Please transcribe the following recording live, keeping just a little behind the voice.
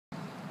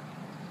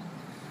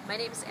My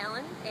name is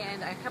Ellen,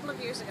 and a couple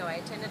of years ago I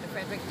attended a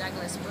Frederick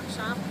Douglass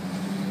workshop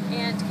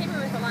and came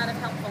away with a lot of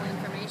helpful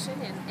information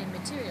and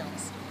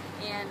materials.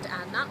 And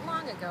not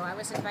long ago I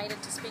was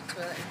invited to speak to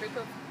a group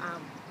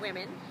of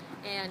women,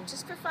 and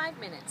just for 5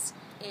 minutes.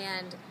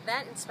 And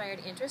that inspired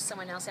interest.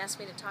 Someone else asked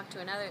me to talk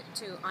to on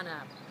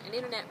an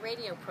internet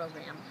radio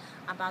program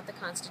about the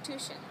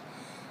Constitution.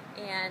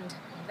 And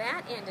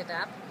that ended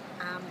up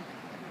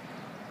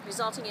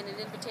resulting in an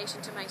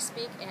invitation to my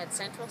speak at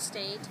Central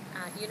State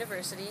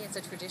University. It's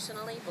a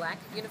traditionally black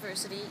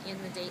university in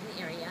the Dayton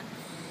area.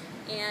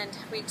 And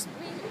we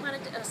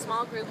wanted a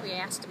small group. We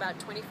asked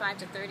about 25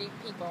 to 30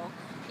 people,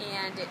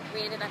 and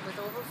we ended up with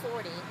over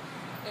 40.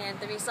 And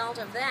the result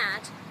of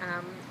that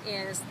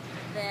is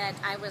that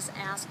I was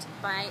asked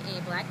by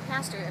a black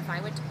pastor if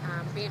I would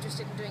be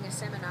interested in doing a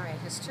seminar at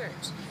his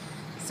church.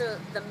 So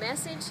the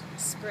message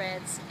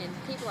spreads and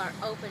people are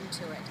open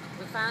to it.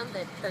 We found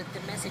that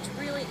the message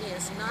really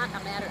is not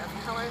a matter of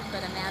color, but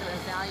a matter of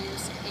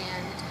values,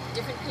 and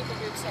different people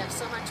groups have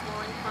so much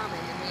more in common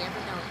than we ever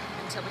know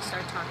until we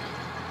start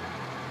talking.